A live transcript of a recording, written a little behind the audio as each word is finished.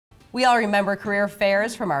We all remember career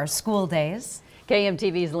fairs from our school days.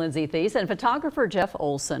 KMTV's Lindsey Theis and photographer Jeff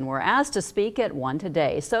Olson were asked to speak at one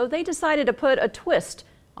today, so they decided to put a twist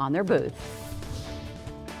on their booth.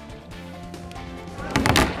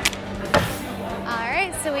 All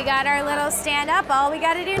right, so we got our little stand up. All we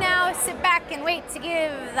got to do now is sit back and wait to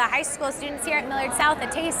give the high school students here at Millard South a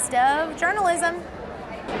taste of journalism.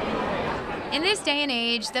 In this day and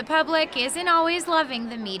age, the public isn't always loving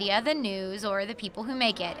the media, the news, or the people who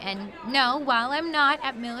make it. And no, while I'm not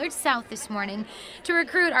at Millard South this morning to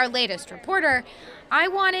recruit our latest reporter, I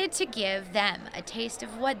wanted to give them a taste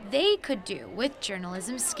of what they could do with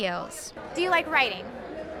journalism skills. Do you like writing?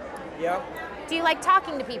 Yeah. Do you like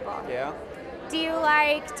talking to people? Yeah. Do you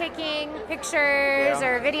like taking pictures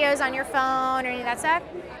or videos on your phone or any of that stuff?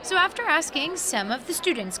 So after asking some of the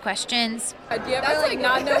students questions, Do you ever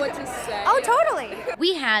not know what to say? Oh, totally.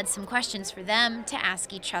 we had some questions for them to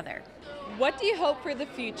ask each other. What do you hope for the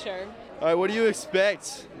future? All right, what do you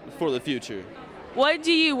expect for the future? What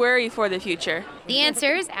do you worry for the future? The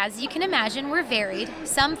answers, as you can imagine, were varied,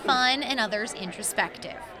 some fun and others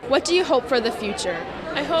introspective. What do you hope for the future?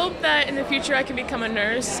 I hope that in the future I can become a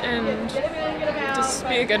nurse and just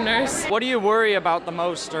be a good nurse. What do you worry about the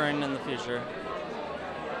most during in the future?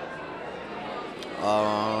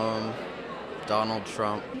 Donald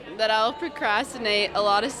Trump. That I'll procrastinate a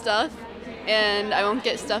lot of stuff and I won't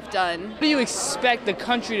get stuff done. What do you expect the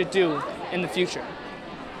country to do in the future?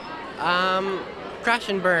 Crash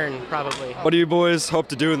and burn, probably. What do you boys hope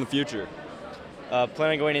to do in the future?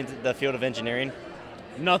 Plan on going into the field of engineering?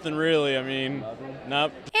 Nothing really,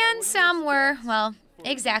 nope. And some were, well,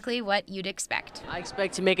 exactly what you'd expect. I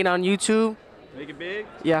expect to make it on YouTube. Make it big?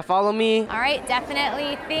 Yeah, follow me. All right,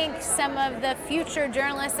 definitely think some of the future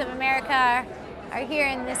journalists of America are here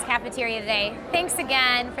in this cafeteria today. Thanks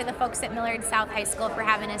again for the folks at Millard South High School for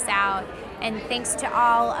having us out. And thanks to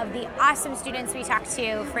all of the awesome students we talked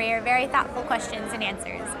to for your very thoughtful questions and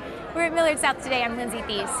answers. We're at Millard South today. I'm Lindsey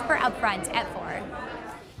Theis for Upfront at 4.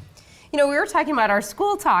 You know, we were talking about our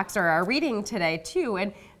school talks or our reading today too,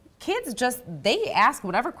 and kids they ask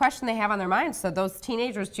whatever question they have on their minds. So those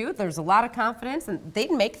teenagers too, there's a lot of confidence and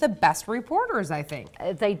they'd make the best reporters, I think.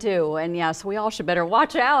 They do, and yes, we all should better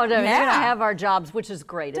watch out. I mean, we're gonna have our jobs, which is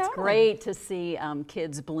great. It's great to see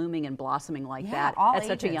kids blooming and blossoming like that at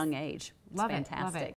such a young age. It's fantastic. Love it.